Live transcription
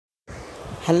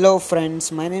Hello,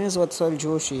 friends. My name is Vatsal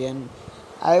Joshi, and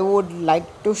I would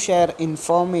like to share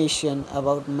information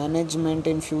about management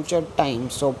in future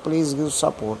times. So, please give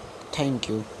support. Thank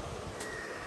you.